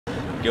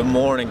Good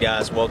morning,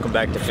 guys. Welcome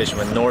back to Fishing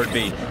with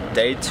Nordbye.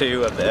 Day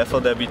 2 of the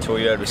FLW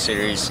Toyota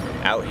Series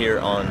out here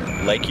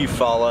on Lake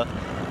Eufaula,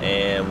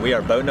 and we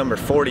are boat number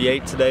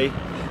 48 today.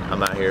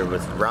 I'm out here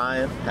with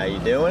Ryan. How you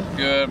doing?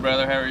 Good,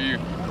 brother. How are you?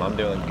 I'm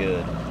doing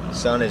good.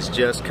 Sun is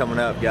just coming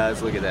up,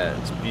 guys. Look at that.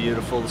 It's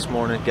beautiful this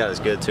morning. Got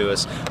as good to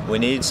us. We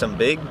need some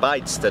big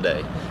bites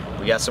today.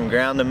 We got some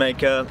ground to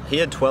make up. He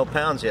had 12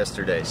 pounds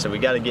yesterday, so we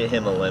got to get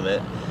him a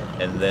limit.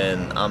 And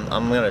then I'm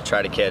gonna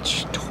try to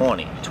catch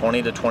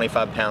 20 to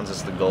 25 pounds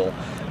is the goal.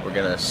 We're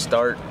gonna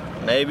start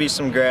maybe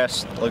some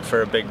grass, look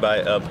for a big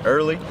bite up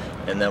early,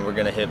 and then we're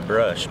gonna hit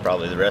brush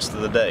probably the rest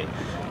of the day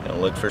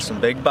and look for some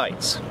big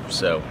bites.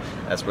 So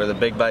that's where the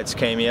big bites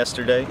came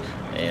yesterday,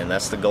 and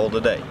that's the goal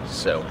today.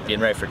 So getting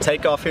ready for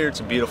takeoff here.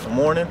 It's a beautiful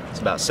morning. It's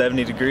about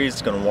 70 degrees.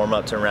 It's gonna warm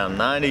up to around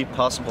 90,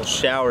 possible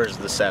showers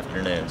this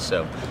afternoon.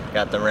 So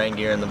got the rain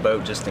gear in the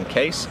boat just in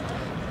case,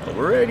 but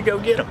we're ready to go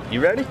get them. You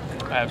ready?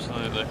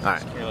 Absolutely. All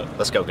right,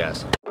 let's go,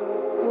 guys.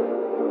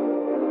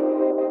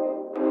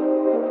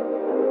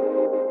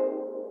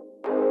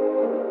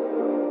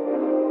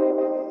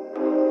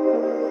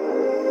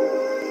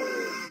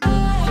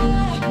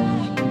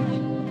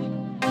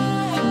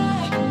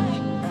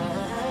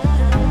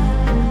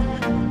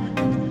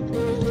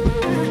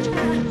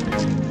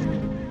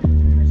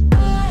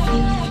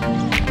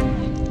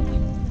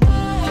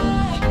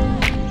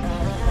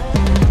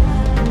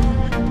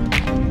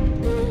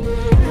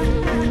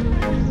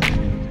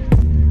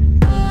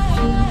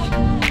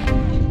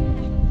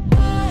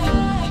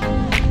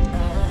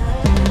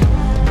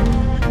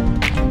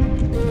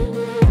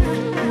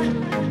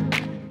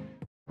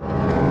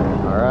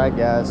 Alright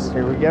guys,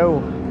 here we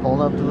go.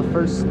 Pulling up to the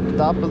first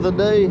stop of the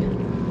day.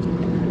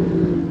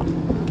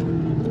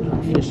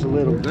 Fish a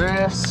little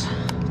grass.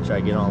 Try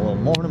to get on a little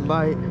morning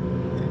bite.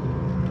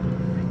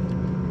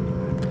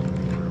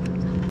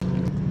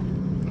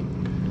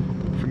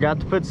 Forgot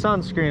to put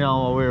sunscreen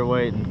on while we were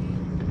waiting.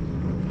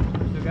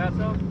 Still got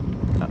some?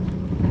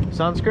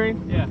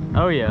 Sunscreen? Yeah.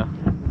 Oh yeah.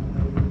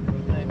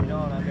 If you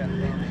don't, I've got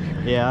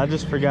some. Yeah, I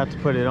just forgot to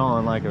put it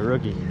on like a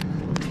rookie.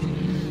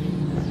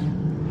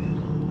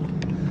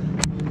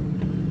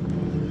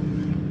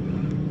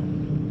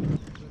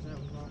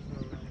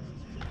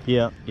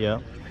 Yep.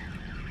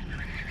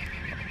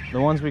 The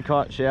ones we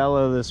caught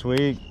shallow this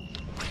week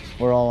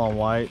were all on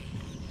white,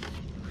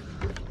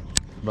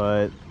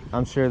 but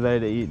I'm sure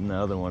they'd have eaten the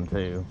other one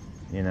too,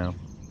 you know.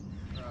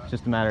 Right. It's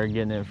just a matter of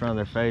getting it in front of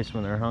their face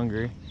when they're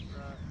hungry.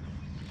 Right.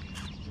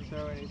 Did you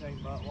throw anything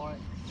but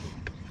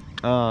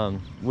white?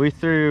 We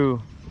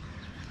threw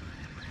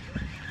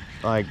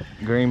like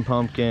green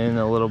pumpkin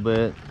a little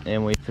bit,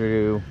 and I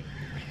threw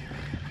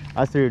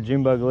a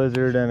June bug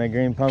lizard and a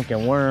green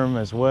pumpkin worm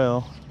as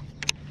well.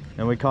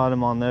 And we caught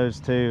them on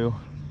those too,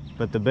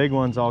 but the big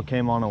ones all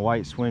came on a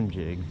white swim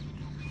jig.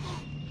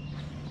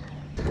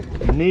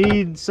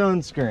 Need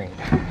sunscreen,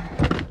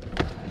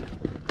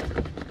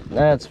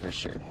 that's for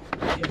sure.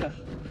 Yeah,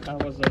 I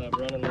was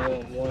running low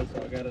on one,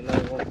 so I got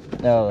another one.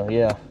 Oh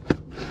yeah.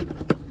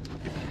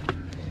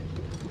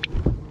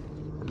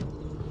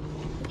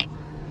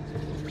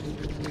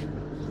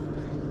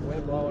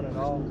 Wind blowing at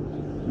all?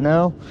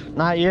 No,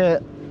 not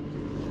yet.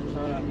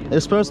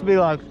 It's supposed to be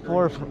like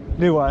 4.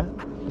 Do what?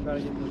 Try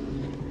to get the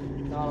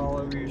knot all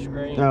over your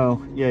screen.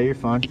 Oh, yeah, you're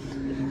fine.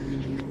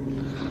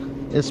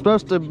 It's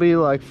supposed to be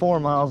like 4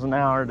 miles an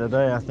hour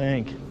today, I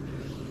think.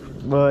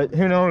 But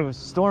who knows, with a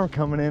storm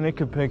coming in, it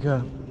could pick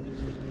up.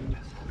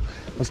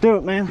 Let's do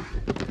it, man.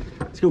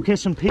 Let's go catch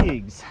some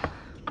pigs.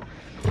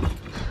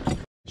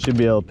 Should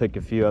be able to pick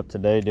a few up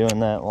today doing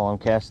that while I'm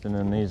casting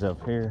in these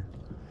up here.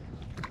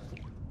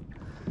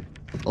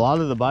 A lot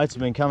of the bites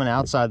have been coming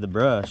outside the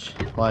brush.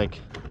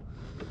 Like,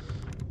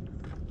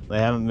 they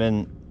haven't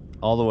been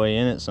all the way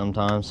in it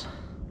sometimes.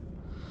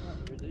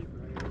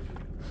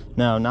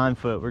 No, 9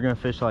 foot. We're gonna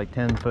fish like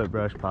 10-foot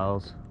brush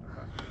piles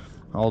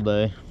all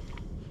day.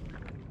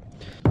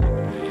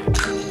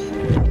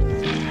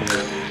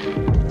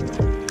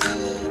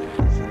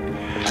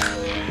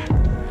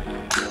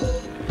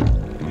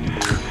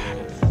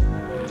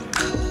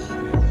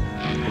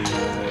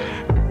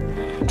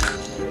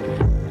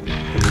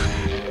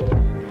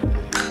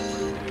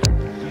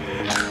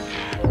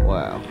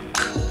 Wow.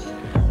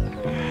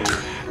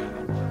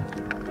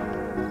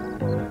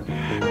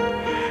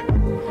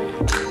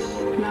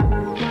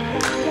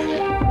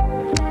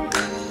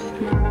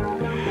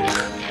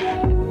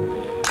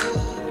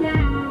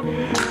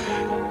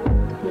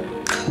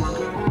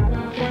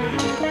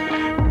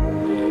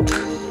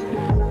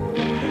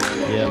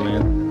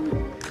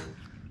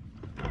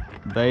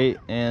 Bait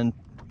and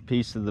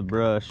piece of the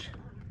brush.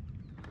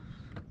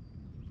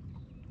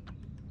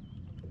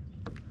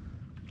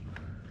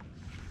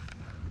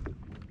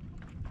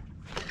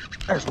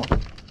 There's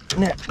one.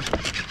 Net.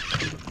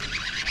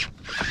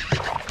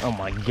 Oh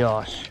my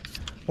gosh.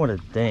 What a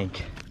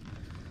dink.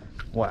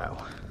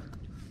 Wow.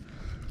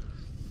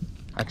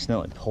 I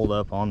accidentally pulled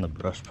up on the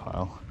brush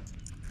pile.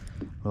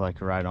 We're like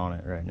right on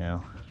it right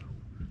now.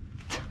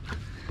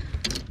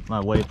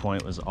 My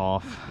waypoint was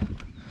off.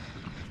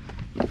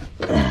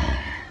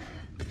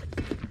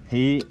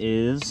 He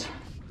is,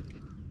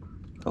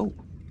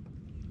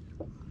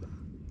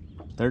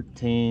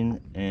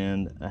 13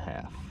 and a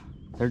half.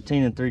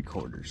 13 and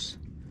 3/4.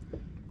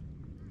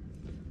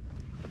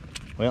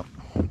 Well,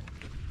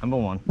 number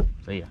one.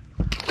 See ya.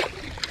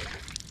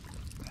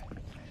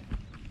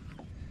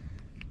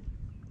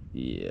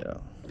 Yeah.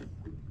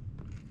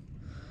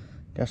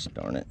 Gosh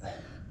darn it.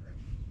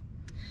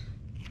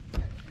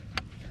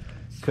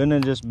 Couldn't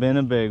have just been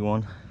a big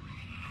one.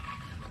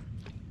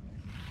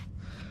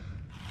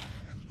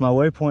 My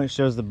waypoint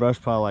shows the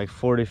brush pile like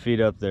 40 feet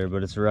up there,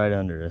 but it's right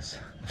under us.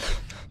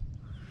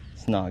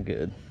 It's not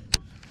good.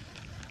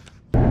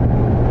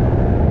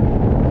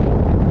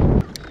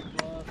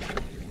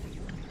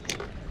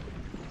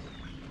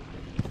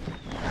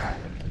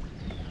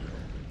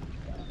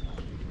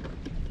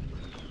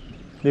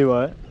 Do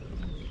what?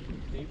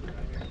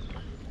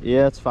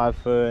 Yeah, it's 5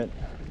 foot.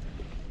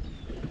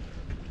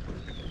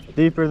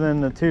 Deeper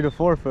than the 2 to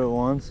 4 foot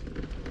ones.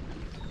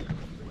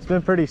 It's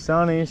been pretty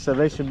sunny, so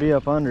they should be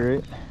up under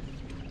it.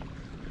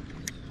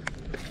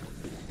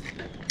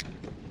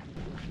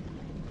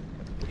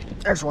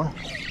 There's one.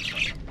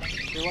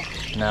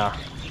 No.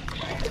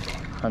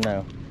 I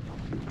know.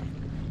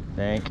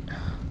 Thank.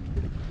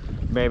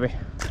 Baby.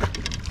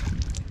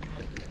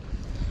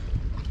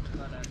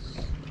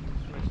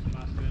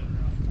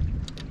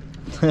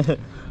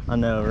 I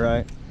know,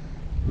 right?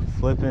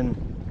 Flipping,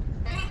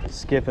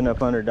 skipping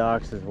up under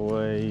docks is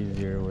way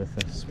easier with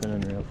a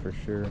spinning reel for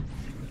sure.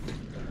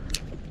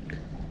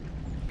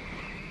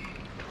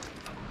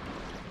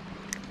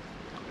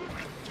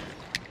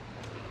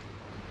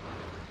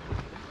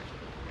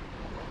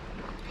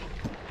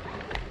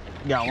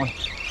 Got one.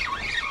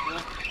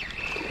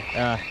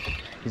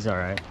 He's all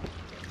right.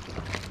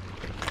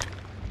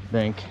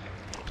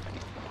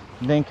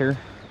 Dinker.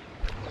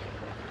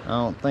 I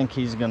don't think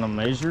he's gonna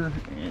measure,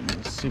 and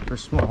he's super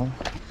small.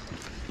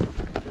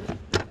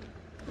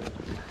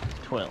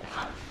 12.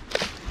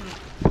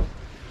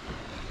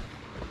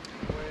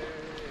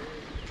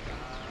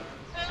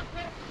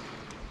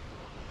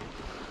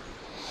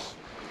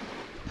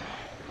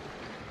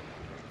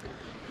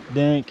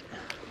 Dink.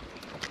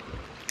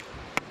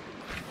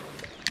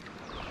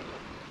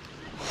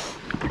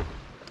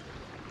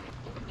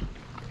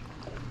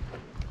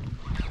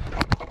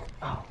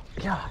 Oh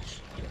gosh.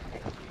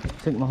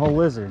 Took my whole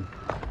lizard.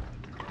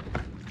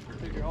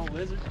 Took your whole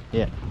lizard?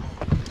 Yeah.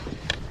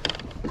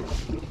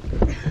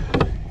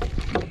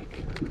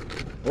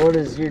 What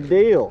is your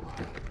deal?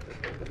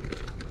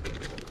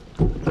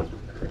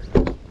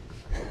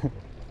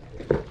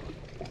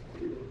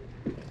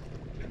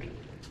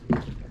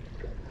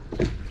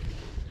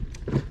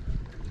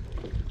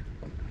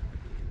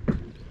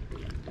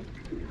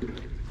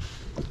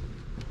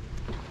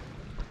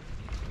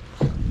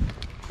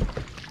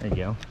 There you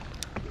go.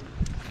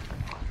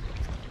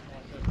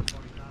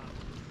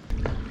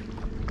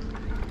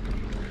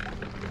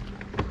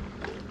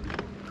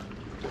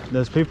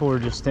 Those people were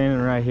just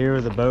standing right here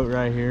with a boat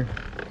right here.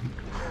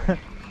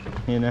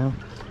 You know?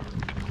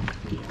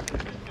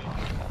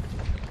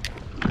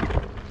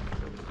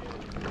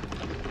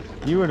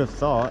 You would have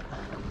thought.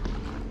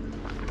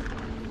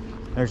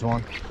 There's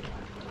one.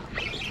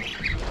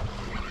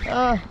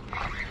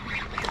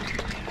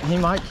 He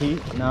might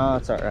keep. No,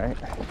 it's alright.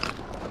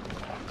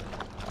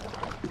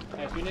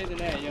 Hey, if you need a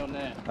net, you'll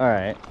net.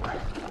 Alright.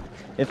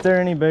 If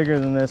they're any bigger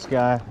than this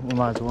guy, we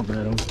might as well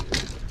net him.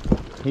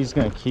 He's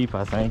gonna keep,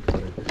 I think.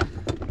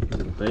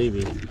 He's a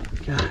baby.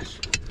 Gosh.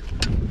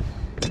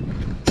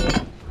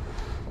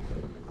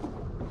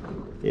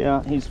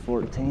 Yeah, he's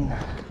 14.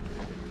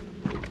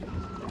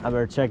 I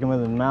better check him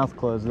with his mouth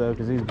closed though,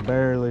 because he's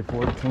barely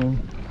 14.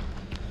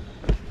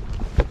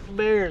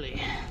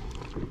 Barely.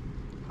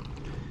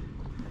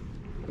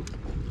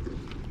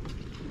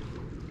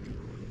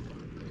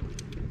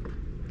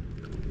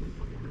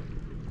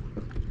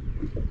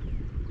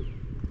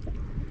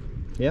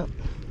 Yep,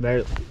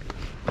 barely.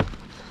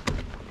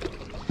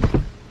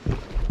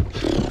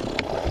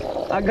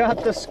 I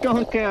got the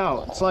skunk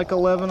out. It's like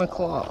 11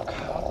 o'clock.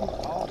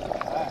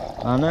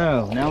 I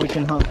know. Now we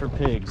can hunt for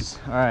pigs.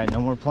 All right, no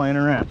more playing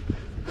around.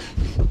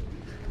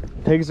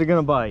 Pigs are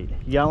gonna bite.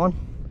 You got one?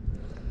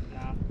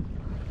 No.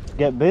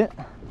 Get bit?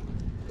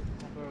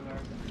 Over there.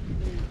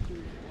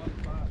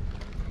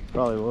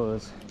 Probably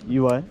was.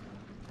 You what?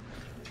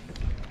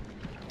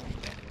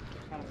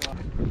 Kind of far.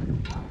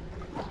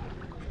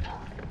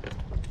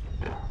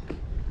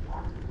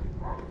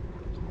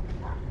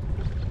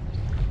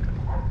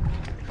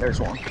 There's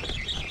one.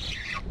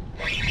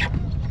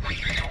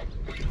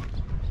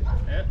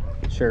 Yep.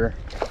 Sure.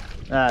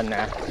 Nah.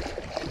 I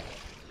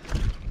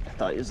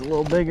thought he was a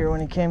little bigger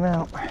when he came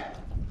out.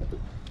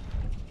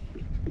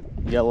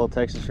 You got a little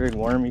Texas rig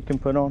worm you can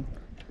put on?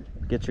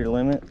 Get your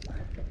limit?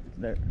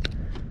 There.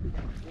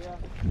 Yeah.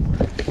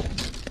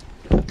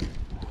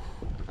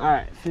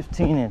 Alright,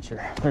 15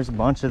 incher. There's a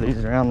bunch of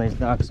these around these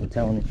docks, I'm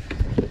telling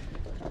you.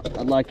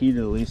 I'd like you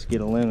to at least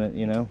get a limit,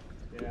 you know?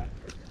 Yeah.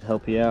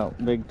 Help you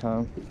out big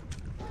time.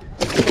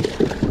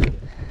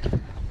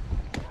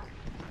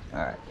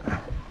 Alright.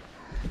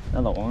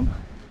 Another one.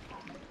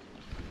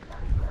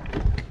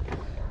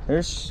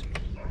 There's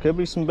could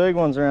be some big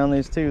ones around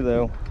these too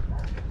though.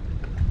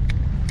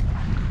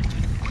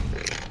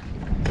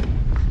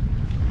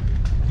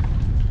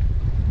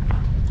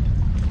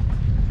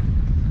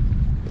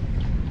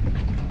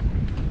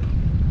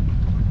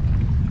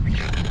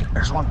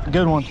 There's one,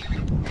 good one.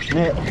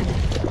 Nick.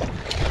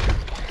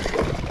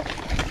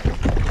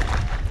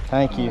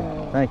 Thank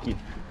you, thank you.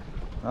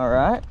 All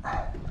right.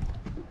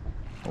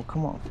 Well,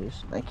 come on, fish.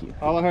 Thank you.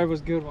 All I heard was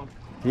good one.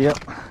 Yep.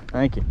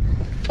 Thank you.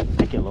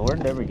 Thank you,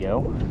 Lord. There we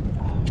go.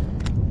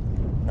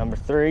 Number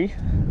 3.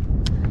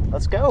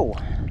 Let's go.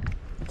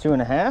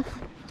 2.5.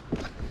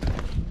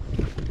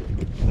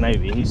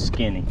 Maybe he's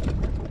skinny,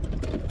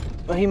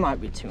 but he might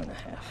be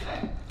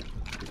 2.5.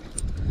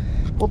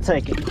 We'll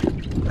take it.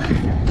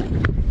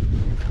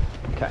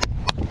 Okay.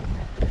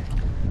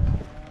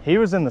 He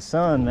was in the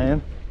sun,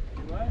 man.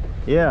 What?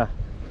 Yeah.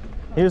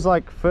 He was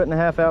like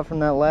 1.5 feet out from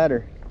that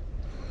ladder.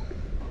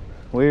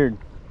 Weird.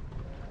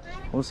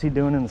 What's he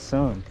doing in the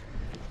sun?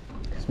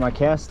 Cause my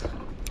cast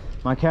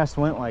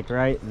went like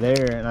right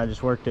there and I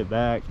just worked it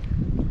back.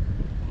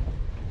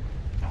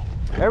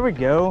 There we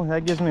go.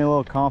 That gives me a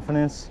little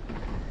confidence.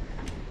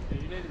 Yeah,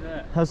 you needed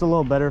that. That's a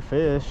little better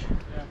fish.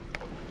 Yeah.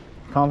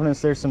 Confidence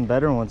there's some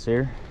better ones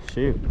here.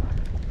 Shoot.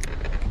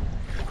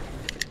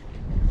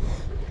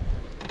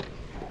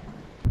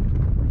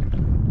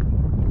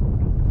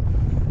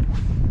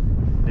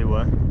 Do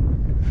what?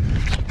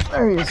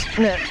 There he is.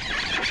 Nick.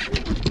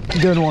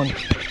 Good one.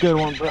 Good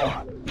one, bro.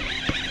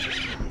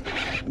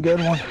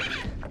 Good one.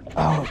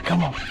 Oh,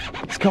 come on.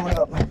 It's coming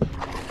up.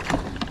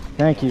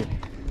 Thank you.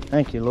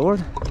 Thank you,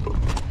 Lord.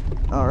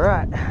 All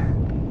right.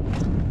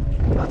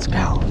 Let's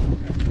go.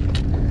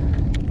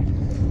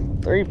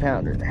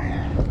 3-pounder.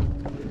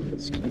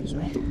 Excuse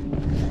me.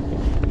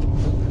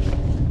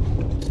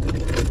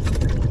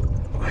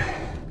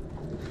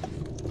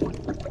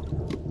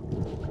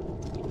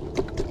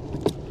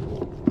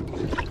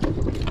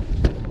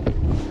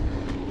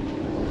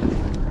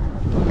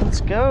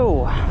 Let's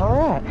go. All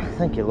right.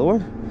 Thank you,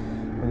 Lord.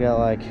 We got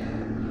like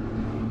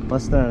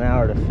less than an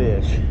hour to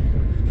fish.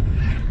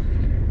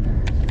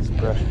 This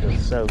brush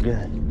feels so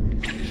good.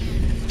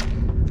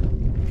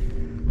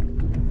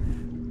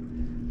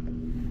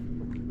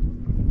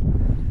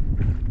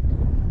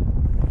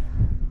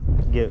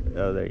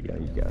 Oh, there you go.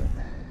 You got it.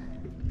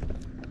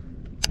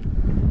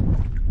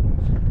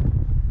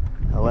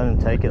 I let him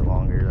take it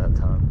longer that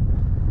time.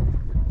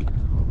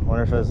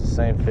 Wonder if it's the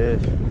same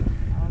fish. I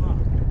don't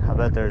know. I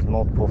bet there's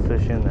multiple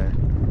fish in there.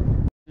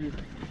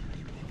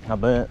 I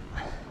bet.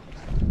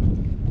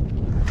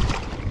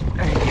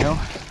 There you go.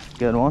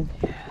 Good one.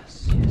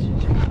 Yes, yes,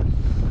 yes, yes.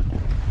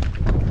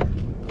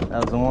 That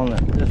was the one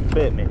that just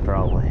bit me,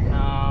 probably.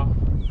 No.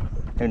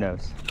 Who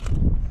knows?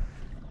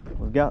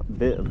 We've got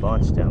bit a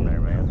bunch down there,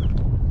 man.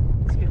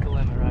 Let's get the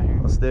limit right here.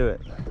 Let's do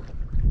it.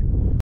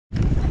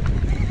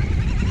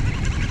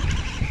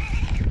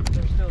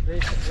 There's still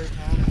decent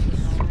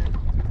 3-pounders on there.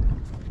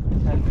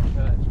 Hasn't been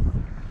touched.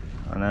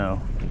 I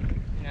know.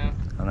 Yeah.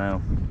 I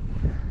know.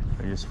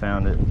 We just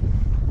found it.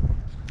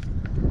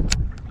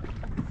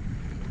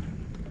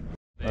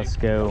 Big. Let's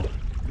go.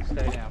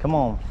 Stay down. Come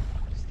on.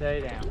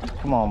 Stay down.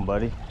 Come on,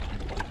 buddy.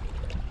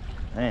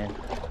 Man.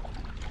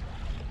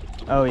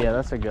 Oh, yeah,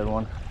 that's a good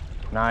one.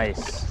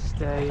 Nice.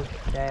 Stay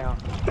down.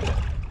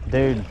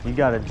 Dude, you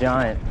got a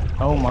giant.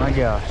 Oh my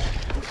gosh.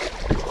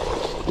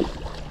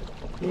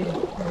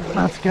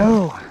 Let's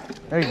go.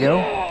 There you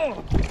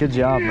go. Good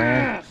job,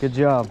 man. Good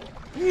job.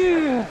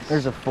 Yes.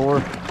 There's a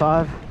 4,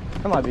 5.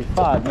 That might be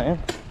 5, man.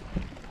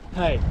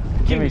 Hey,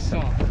 Give me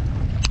some.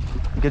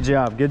 Good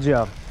job. Good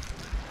job.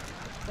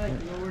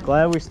 Thank you, Lord.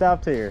 Glad we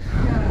stopped here.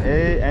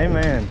 Hey,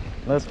 amen.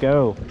 Let's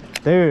go.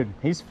 Dude,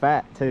 he's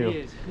fat too. He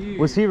is huge.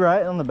 Was he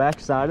right on the back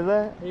side of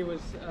that? He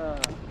was, I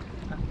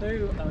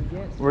threw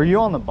against. Were you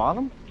on the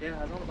bottom? Yeah,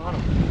 I was on the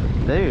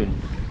bottom. Dude,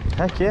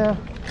 heck yeah.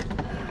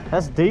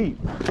 That's deep.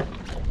 Oh,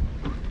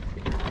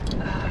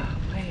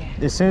 man.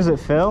 As soon as it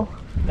fell,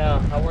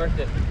 No, I worked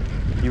it.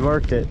 you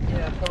worked it.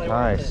 Yeah, I probably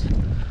Nice. worked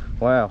it.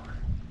 Wow.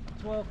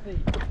 12 feet.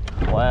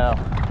 Wow.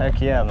 Heck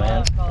yeah,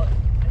 man.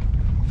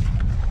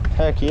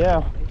 Heck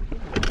yeah.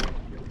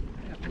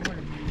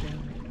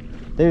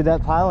 Dude,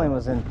 that piling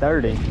was in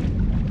 30.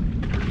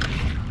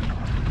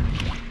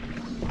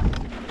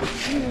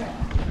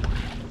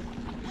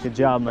 Good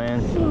job,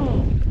 man.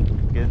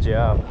 Good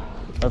job.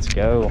 Let's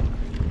go.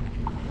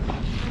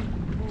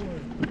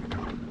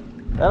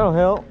 That'll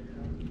help.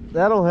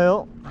 That'll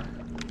help.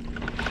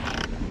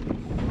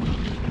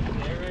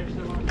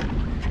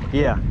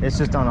 Yeah, it's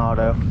just on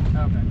auto.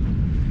 Okay.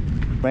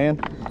 Man,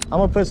 I'm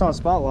gonna put this on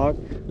spot lock.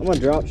 I'm gonna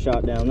drop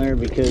shot down there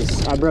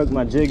because I broke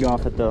my jig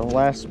off at the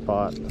last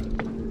spot. I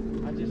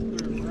just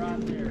threw it right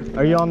there.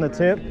 Are you on the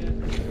tip?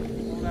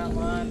 Pull that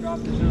line, drop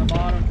it to the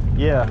bottom.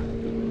 Yeah.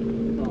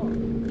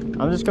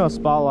 I'm just gonna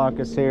spot lock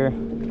us here.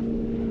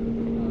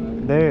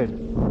 Dude,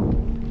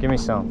 give me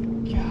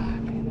some. God,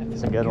 man, that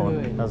That's a good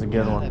one. That was a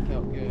good one. That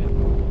felt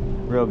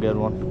good. Real good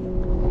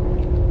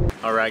one.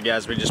 All right,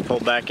 guys, we just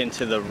pulled back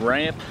into the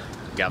ramp.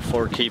 Got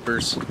 4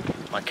 keepers.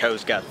 My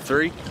co's got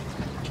 3.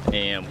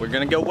 and we're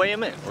gonna go weigh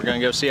them in. We're gonna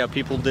go see how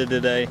people did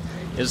today.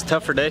 It was a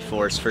tougher day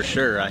for us for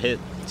sure. I hit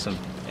some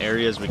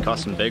areas, we caught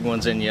some big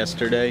ones in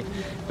yesterday.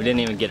 We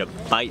didn't even get a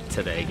bite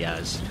today,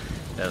 guys.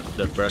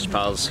 The brush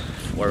piles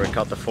where we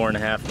caught the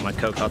 4.5 and my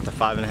co caught the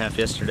 5.5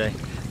 yesterday.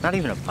 Not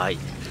even a bite.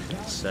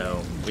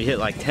 So we hit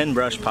like 10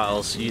 brush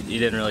piles. You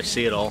didn't really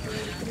see it all.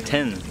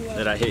 10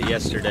 that I hit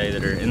yesterday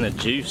that are in the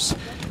juice.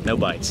 No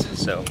bites.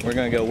 So we're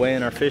gonna go weigh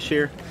in our fish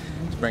here.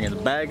 Let's bring in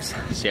the bags,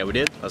 see how we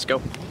did. Let's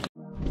go.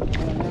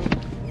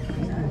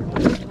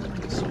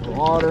 Some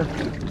water.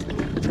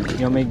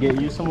 You want me to get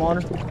you some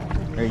water?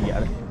 There, you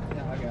got it.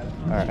 Yeah, I got it.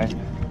 All right.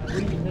 What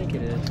do you think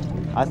it is?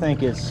 I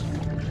think it's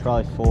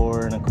probably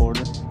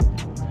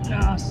 4.25.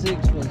 Nah,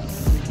 6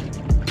 was.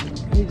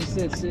 He just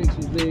said 6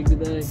 was big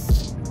today.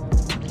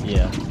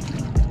 Yeah.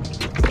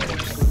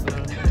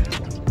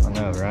 I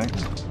know, right?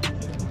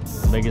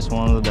 Biggest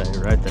one of the day,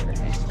 right there.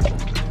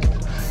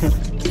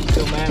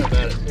 Still mad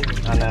about it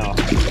too. I know.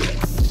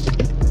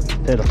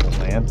 Pitiful,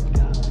 man.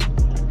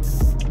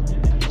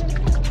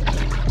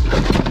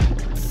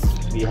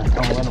 Yeah,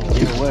 don't let them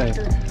get away.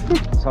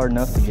 It's hard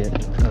enough to get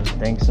those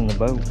dinks in the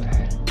boat.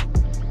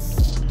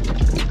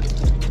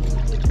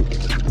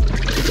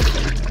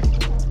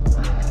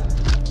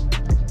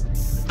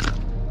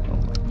 Oh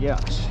my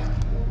gosh.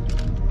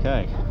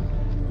 Okay.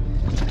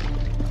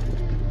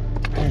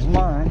 There's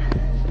mine.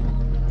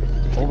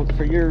 Hold it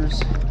for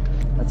yours.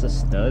 That's a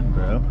stud,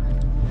 bro.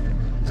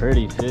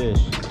 Pretty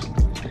fish.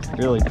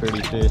 Really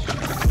pretty fish.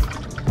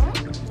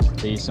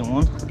 Decent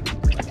one.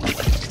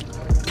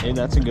 Hey,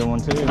 that's a good one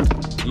too.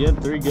 You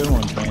had 3 good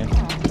ones, man.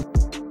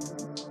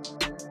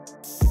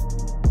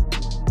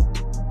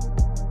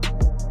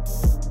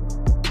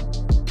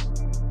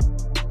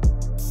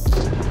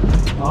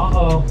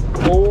 Uh-oh.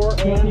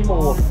 4 and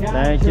 4.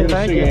 Thank you,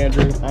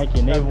 Andrew. Thank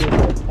you, Neil.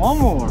 One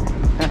more.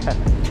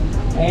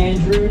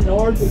 Andrew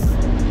Nordbye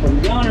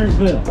from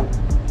Gunnersville.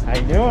 How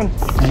you doing?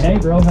 Hey,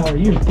 bro, how are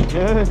you?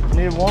 Good.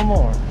 Need one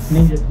more.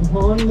 Needed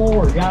one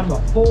more. Got him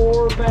a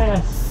 4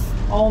 bass.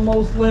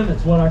 Almost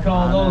limits, what I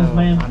call those,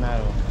 man. I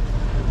know.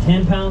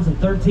 10 pounds and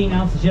 13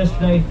 ounces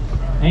yesterday.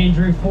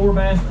 Andrew, 4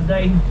 bass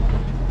today.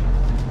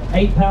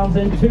 8 pounds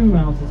and 2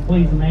 ounces,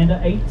 please,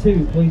 Amanda.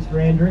 8.2, please, for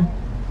Andrew.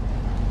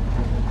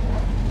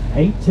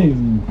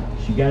 8.2.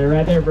 She got it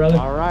right there, brother.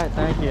 All right,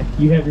 thank you.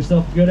 You have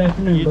yourself a good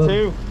afternoon, You bud.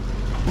 too.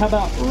 How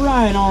about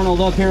Ryan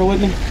Arnold up here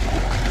with me?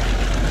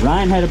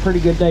 Ryan had a pretty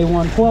good day,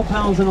 won 12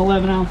 pounds and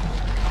 11 ounces.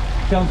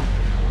 Go.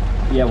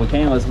 Yeah, we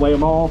can. Let's weigh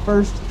them all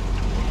first.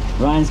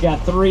 Ryan's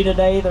got 3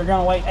 today. They're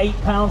gonna weigh 8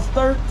 pounds,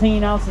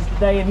 13 ounces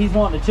today, and he's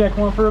wanting to check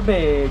one for a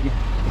big.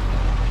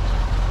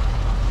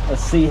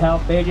 Let's see how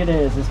big it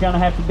is. It's gonna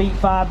have to beat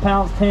 5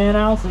 pounds, 10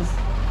 ounces.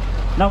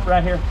 Nope,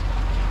 right here.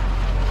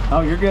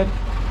 Oh, you're good.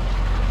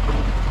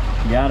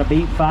 You gotta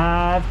beat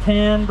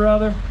 5'10",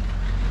 brother.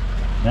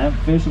 That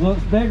fish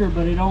looks bigger,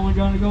 but it's only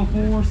gonna go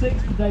 4 or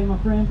 6 today, my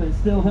friend, but it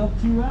still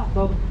helps you out,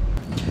 brother.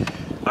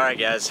 All right,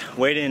 guys,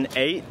 weighed in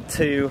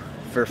 8.2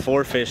 for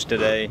 4 fish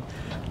today.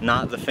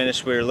 Not the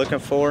finish we were looking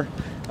for.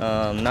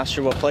 Not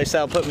sure what place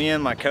that'll put me in.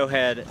 My co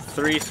had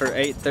 3 for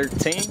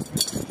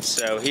 8.13,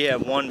 so he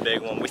had 1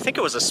 big one. We think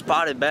it was a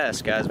spotted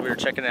bass, guys. We were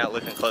checking it out,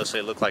 looking closely.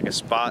 It looked like a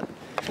spot.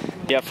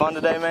 You have fun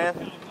today,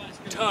 man?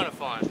 Ton of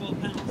fun.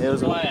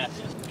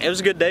 It was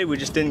a good day. We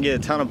just didn't get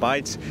a ton of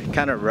bites.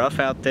 Kind of rough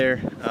out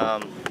there.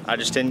 I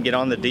just didn't get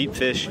on the deep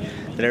fish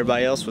that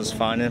everybody else was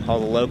finding, all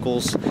the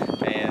locals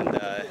and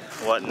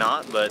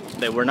whatnot, but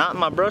they were not in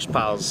my brush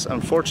piles,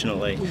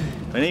 unfortunately.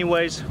 But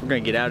anyways, we're gonna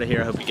get out of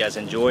here. I hope you guys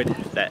enjoyed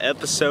that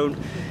episode.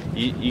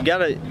 You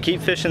gotta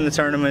keep fishing the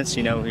tournaments.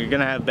 You know, you're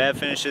gonna have bad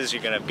finishes,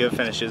 you're gonna have good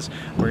finishes.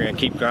 We're gonna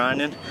keep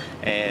grinding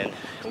and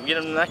we'll get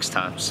them the next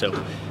time.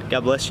 So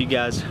God bless you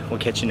guys. We'll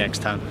catch you next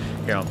time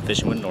here on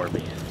Fishing with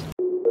Nordbye.